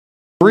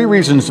Three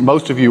reasons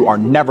most of you are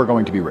never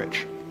going to be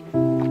rich.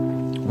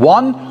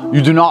 One,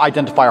 you do not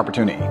identify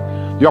opportunity.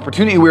 The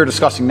opportunity we are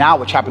discussing now,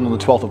 which happened on the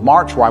 12th of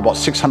March, where I bought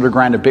 600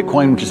 grand of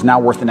Bitcoin, which is now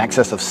worth in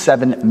excess of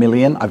 7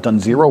 million. I've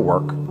done zero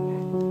work.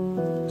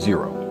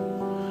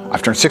 Zero.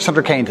 I've turned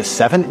 600K into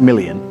 7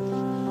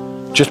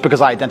 million just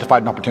because I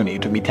identified an opportunity.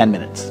 It took me 10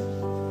 minutes.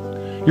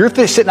 You're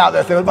sitting out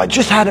there thinking, if I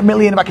just had a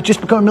million, if I could just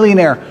become a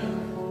millionaire.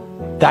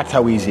 That's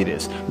how easy it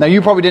is. Now,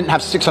 you probably didn't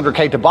have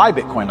 600K to buy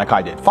Bitcoin like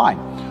I did. Fine.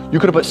 You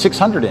could have put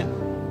 600 in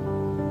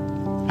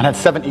and had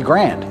 70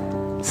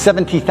 grand.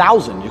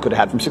 70,000 you could have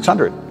had from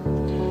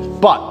 600.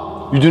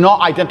 But you do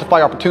not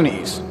identify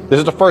opportunities. This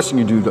is the first thing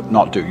you do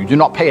not do. You do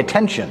not pay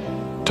attention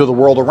to the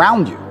world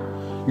around you.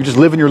 You just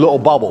live in your little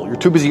bubble. You're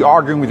too busy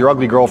arguing with your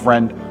ugly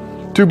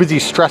girlfriend, too busy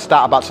stressed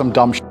out about some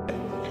dumb shit,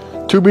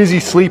 too busy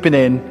sleeping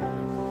in.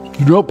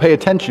 You don't pay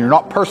attention. You're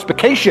not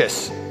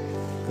perspicacious.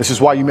 This is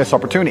why you miss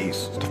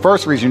opportunities. It's the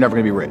first reason you're never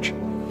going to be rich.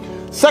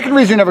 Second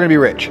reason you're never going to be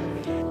rich.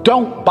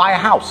 Don't buy a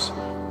house.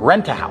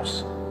 Rent a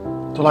house.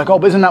 They're like, oh,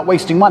 but isn't that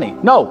wasting money?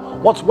 No,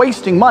 what's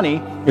wasting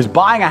money is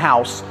buying a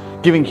house,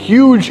 giving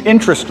huge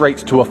interest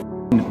rates to a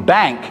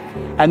bank,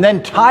 and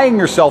then tying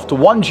yourself to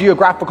one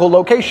geographical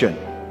location.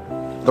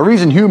 The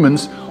reason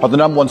humans are the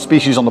 #1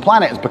 species on the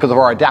planet is because of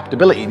our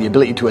adaptability, the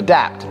ability to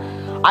adapt.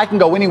 I can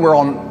go anywhere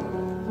on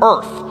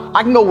Earth.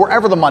 I can go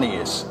wherever the money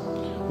is,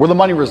 where the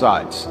money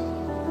resides.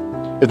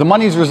 If the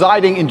money's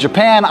residing in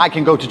Japan, I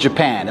can go to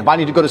Japan. If I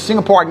need to go to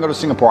Singapore, I can go to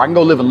Singapore. I can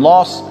go live in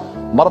Las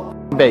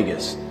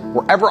Vegas.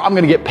 Wherever I'm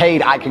going to get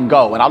paid, I can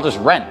go. And I'll just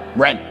rent.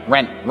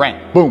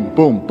 Boom,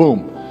 boom,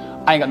 boom.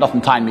 I ain't got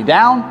nothing tying me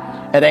down.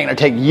 It ain't going to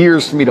take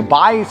years for me to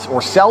buy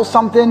or sell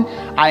something.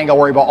 I ain't got to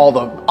worry about all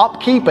the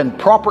upkeep and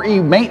property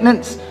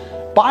maintenance.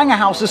 Buying a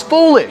house is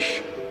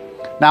foolish.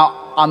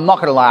 Now, I'm not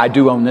going to lie, I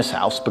do own this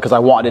house because I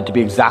wanted it to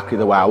be exactly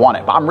the way I want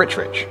it. But I'm rich,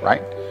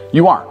 right?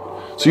 You aren't.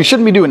 So you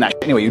shouldn't be doing that.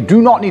 Anyway, you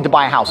do not need to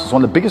buy a house. It's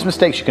one of the biggest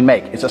mistakes you can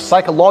make. It's a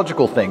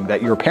psychological thing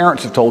that your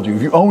parents have told you.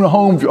 If you own a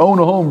home, if you own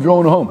a home, if you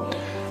own a home.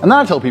 And then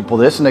I tell people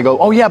this and they go,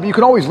 oh yeah, but you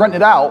can always rent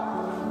it out.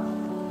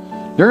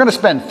 You're going to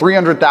spend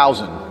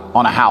 $300,000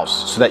 on a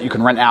house so that you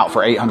can rent out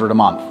for $800 a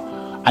month.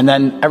 And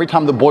then every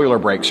time the boiler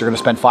breaks, you're going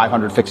to spend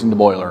 $500 fixing the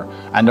boiler.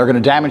 And they're going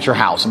to damage your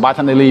house. And by the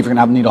time they leave, you're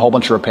going to need a whole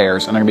bunch of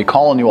repairs. And they're going to be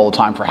calling you all the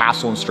time for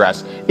hassle and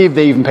stress if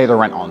they even pay their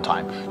rent on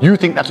time. You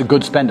think that's a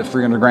good spend of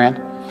 300 grand?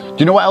 Do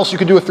you know what else you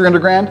could do with 300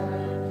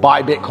 grand?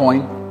 Buy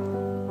Bitcoin.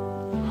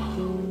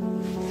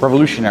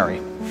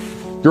 Revolutionary.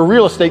 Your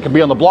real estate can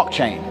be on the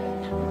blockchain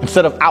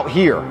instead of out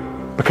here.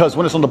 Because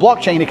when it's on the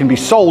blockchain, it can be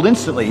sold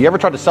instantly. You ever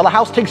tried to sell a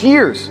house? It takes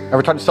years.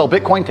 Ever tried to sell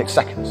Bitcoin? It takes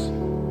seconds.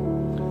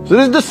 So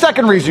this is the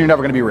second reason you're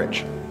never going to be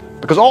rich.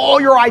 Because all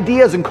your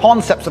ideas and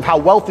concepts of how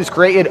wealth is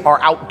created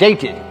are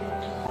outdated.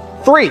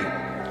 3,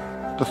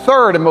 the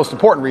third and most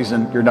important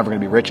reason you're never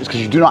going to be rich is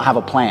because you do not have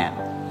a plan.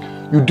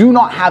 You do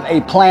not have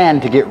a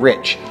plan to get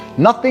rich.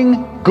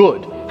 Nothing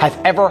good has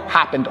ever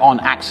happened on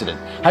accident.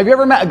 Have you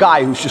ever met a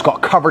guy who's just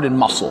got covered in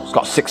muscles,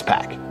 got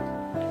six-pack?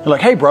 You're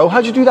like, hey bro,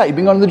 how'd you do that? You've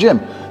been going to the gym.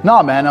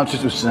 No man, it was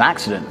just an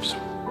accident.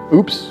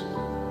 Oops.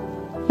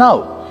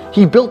 No,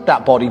 he built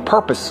that body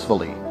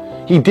purposefully.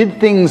 He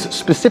did things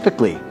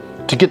specifically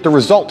to get the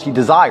result he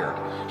desired.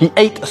 He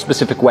ate a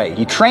specific way.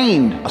 He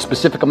trained a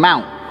specific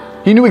amount.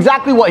 He knew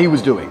exactly what he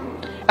was doing.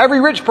 Every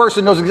rich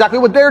person knows exactly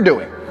what they're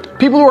doing.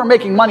 People who are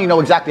making money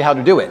know exactly how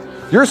to do it.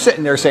 You're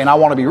sitting there saying, I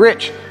want to be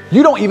rich.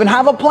 You don't even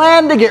have a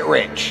plan to get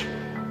rich.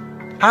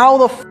 How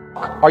the f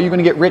are you going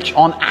to get rich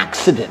on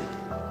accident?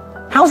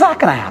 How's that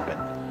going to happen?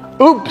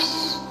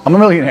 Oops, I'm a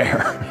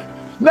millionaire.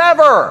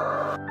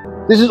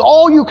 Never. This is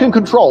all you can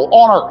control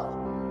on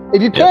earth.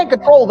 If you can't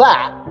control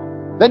that,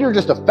 then you're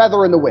just a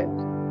feather in the wind.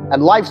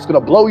 And life's going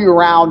to blow you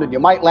around and you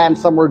might land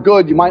somewhere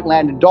good. You might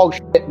land in dog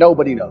shit.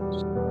 Nobody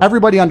knows.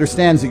 Everybody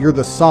understands that you're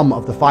the sum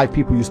of the 5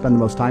 people you spend the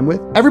most time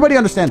with. Everybody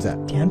understands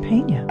that. Dan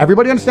Pena.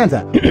 Everybody understands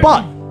that.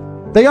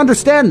 But they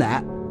understand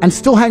that and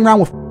still hang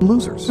around with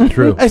losers.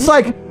 True. It's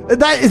like,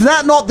 is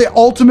that not the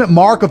ultimate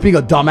mark of being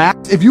a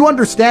dumbass? If you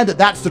understand that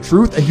that's the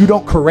truth and you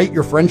don't create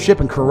your friendship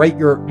and create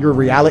your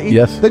reality,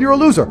 yes, then you're a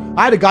loser.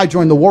 I had a guy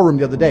join the War Room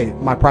the other day,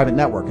 my private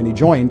network, and he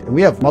joined, and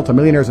we have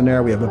multimillionaires in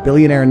there. We have a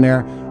billionaire in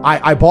there.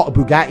 I bought a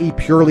Bugatti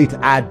purely to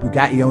add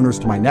Bugatti owners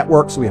to my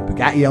network, so we have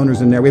Bugatti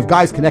owners in there. We have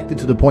guys connected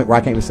to the point where I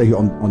can't even say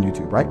on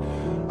YouTube, right?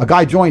 A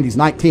guy joined, he's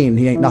 19,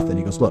 he ain't nothing.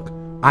 He goes, look,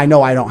 I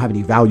know I don't have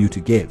any value to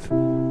give,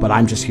 but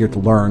I'm just here to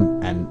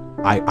learn, and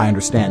I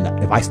understand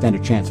that if I stand a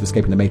chance of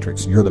escaping the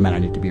matrix, you're the man I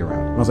need to be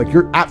around. And I was like,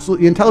 you're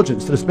absolutely intelligent.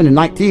 Instead of spending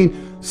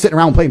 19 sitting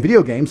around playing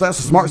video games, that's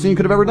the smartest thing you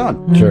could have ever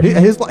done. Sure.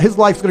 His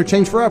life's going to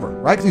change forever,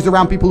 right? Because he's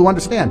around people who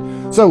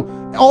understand. So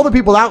all the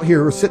people out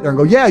here who sit there and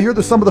go, yeah, you're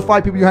the sum of the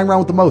 5 people you hang around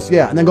with the most.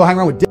 Yeah. And then go hang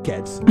around with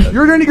dickheads.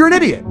 You're an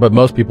idiot. But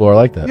most people are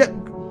like that. Yeah.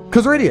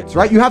 Because they're idiots,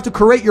 right? You have to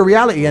create your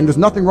reality, and there's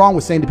nothing wrong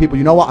with saying to people,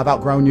 you know what, I've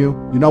outgrown you.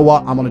 You know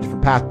what, I'm on a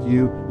different path to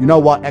you. You know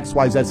what, X,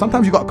 Y, Z.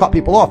 Sometimes you got to cut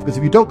people off, because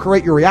if you don't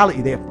create your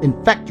reality, they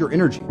infect your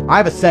energy. I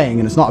have a saying,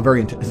 and it's not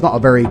a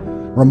very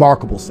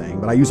remarkable saying,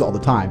 but I use it all the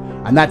time,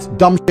 and that's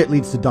dumb shit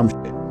leads to dumb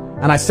shit.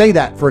 And I say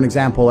that for an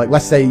example, like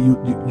let's say you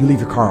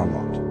leave your car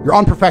unlocked. You're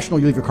unprofessional,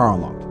 you leave your car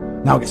unlocked.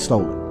 Now it gets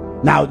stolen.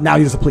 Now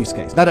there's a police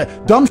case. Now,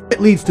 dumb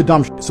shit leads to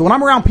dumb shit. So when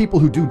I'm around people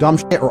who do dumb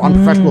shit or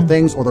unprofessional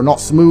things, or they're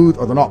not smooth,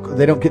 or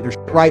they don't get their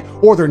shit right,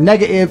 or they're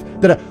negative,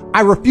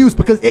 I refuse,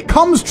 because it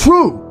comes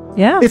true.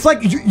 Yeah. It's like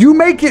you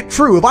make it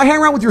true. If I hang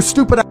around with your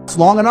stupid ass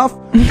long enough,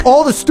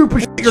 all the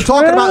stupid shit you're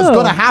talking about is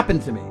going to happen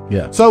to me.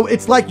 Yeah. So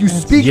it's like you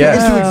speak it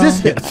into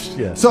existence.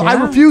 Yes. So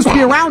I refuse to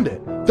be around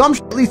it. Dumb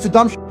shit leads to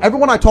dumb shit.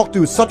 Everyone I talk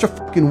to is such a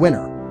fucking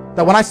winner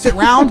that when I sit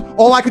around,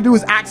 all I can do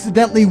is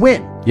accidentally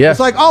win. Yeah. It's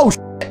like, oh,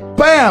 shit.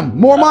 Bam,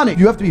 more money.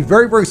 You have to be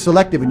very, very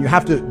selective, and you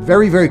have to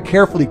very, very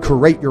carefully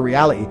curate your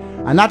reality.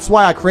 And that's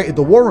why I created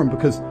the War Room,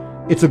 because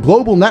it's a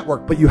global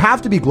network, but you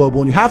have to be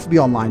global and you have to be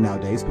online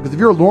nowadays, because if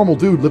you're a normal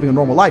dude living a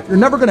normal life, you're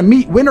never going to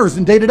meet winners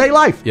in day-to-day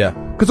life. Yeah.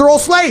 Because they're all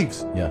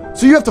slaves. Yeah.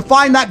 So you have to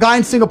find that guy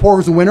in Singapore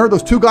who's a winner,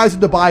 those two guys in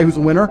Dubai who's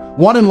a winner,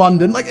 one in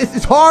London. Like,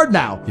 it's hard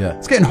now. Yeah.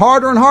 It's getting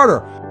harder and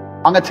harder.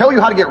 I'm going to tell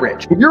you how to get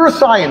rich. If you're a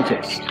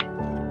scientist,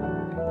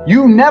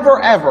 you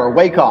never ever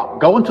wake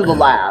up, go into the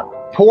lab,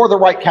 pour the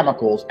right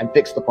chemicals, and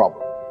fix the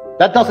problem.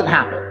 That doesn't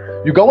happen.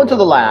 You go into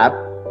the lab,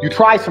 you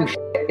try some shit,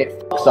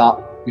 it fucks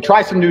up. You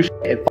try some new shit,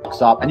 it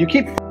fucks up. And you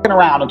keep fucking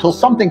around until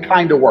something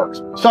kind of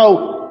works.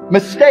 So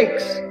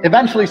mistakes,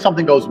 eventually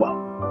something goes well.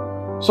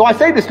 So I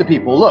say this to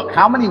people, look,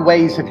 how many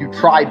ways have you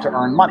tried to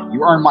earn money?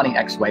 You earn money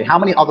X way. How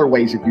many other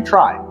ways have you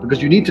tried?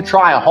 Because you need to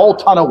try a whole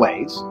ton of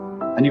ways,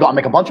 and you got to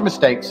make a bunch of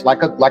mistakes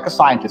like a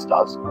scientist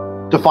does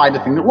to find the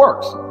thing that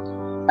works.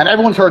 And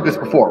everyone's heard this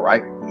before,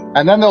 right?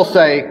 And then they'll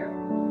say,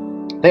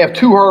 they have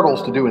two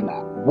hurdles to do in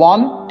that.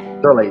 One,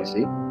 they're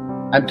lazy.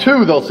 And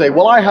two, they'll say,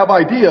 well, I have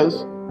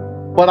ideas,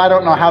 but I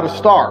don't know how to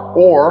start.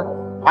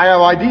 Or I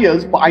have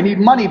ideas, but I need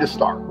money to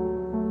start.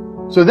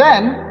 So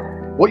then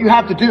what you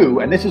have to do,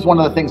 and this is one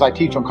of the things I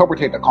teach on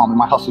Tate.com in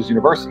my Hustlers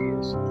University,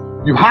 is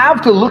you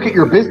have to look at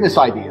your business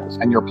ideas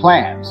and your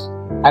plans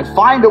and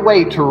find a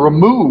way to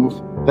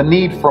remove the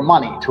need for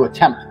money to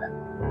attempt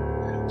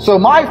them. So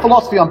my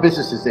philosophy on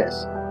business is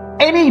this.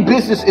 Any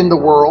business in the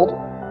world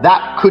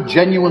that could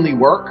genuinely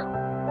work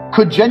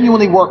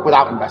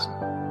without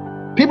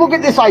investment. People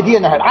get this idea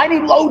in their head, I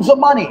need loads of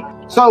money.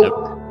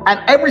 So, and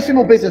every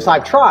single business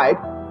I've tried,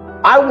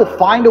 I will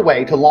find a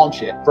way to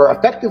launch it for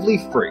effectively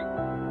free.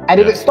 And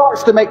if it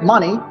starts to make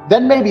money,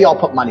 then maybe I'll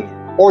put money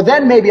in. Or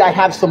then maybe I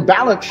have some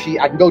balance sheet,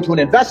 I can go to an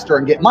investor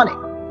and get money.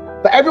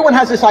 But everyone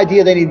has this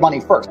idea they need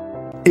money first.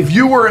 If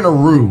you were in a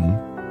room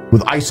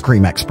with ice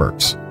cream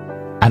experts,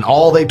 and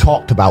all they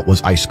talked about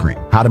was ice cream,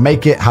 how to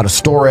make it, how to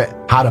store it,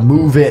 how to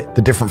move it,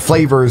 the different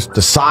flavors,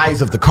 the size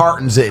of the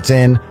cartons it's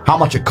in, how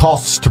much it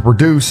costs to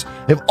produce.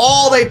 If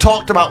all they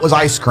talked about was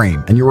ice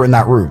cream and you were in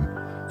that room,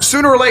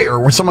 sooner or later,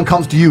 when someone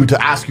comes to you to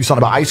ask you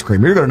something about ice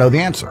cream, you're going to know the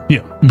answer.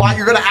 Yeah. But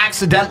you're going to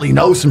accidentally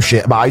know some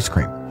shit about ice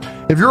cream.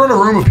 If you're in a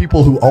room of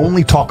people who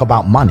only talk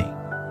about money,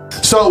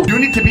 so you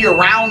need to be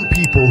around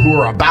people who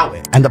are about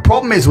it. And the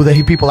problem is with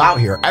the people out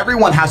here,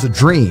 everyone has a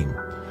dream,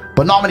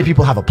 but not many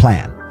people have a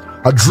plan.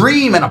 A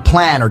dream and a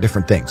plan are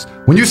different things.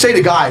 When you say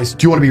to guys,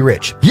 do you want to be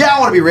rich? Yeah, I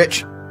want to be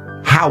rich.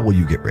 How will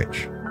you get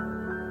rich?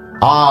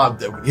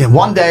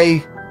 One day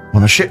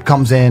when a ship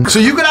comes in. So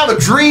you can have a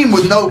dream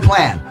with no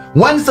plan.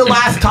 When's the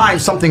last time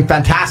something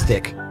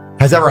fantastic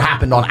has ever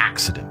happened on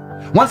accident?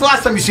 When's the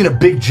last time you've seen a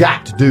big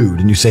jacked dude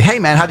and you say, hey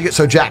man, how'd you get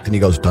so jacked? And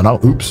he goes, dunno,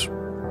 oops.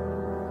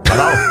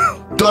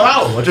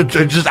 Dunno, it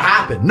just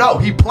happened. No,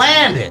 he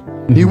planned it.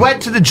 He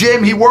went to the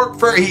gym, he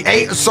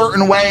ate a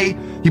certain way,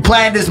 he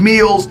planned his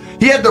meals,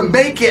 he had to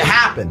make it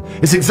happen.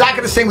 It's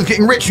exactly the same with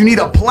getting rich. You need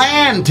a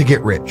plan to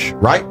get rich,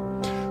 right?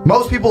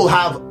 Most people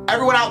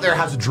everyone out there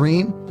has a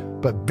dream,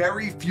 but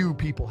very few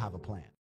people have a plan.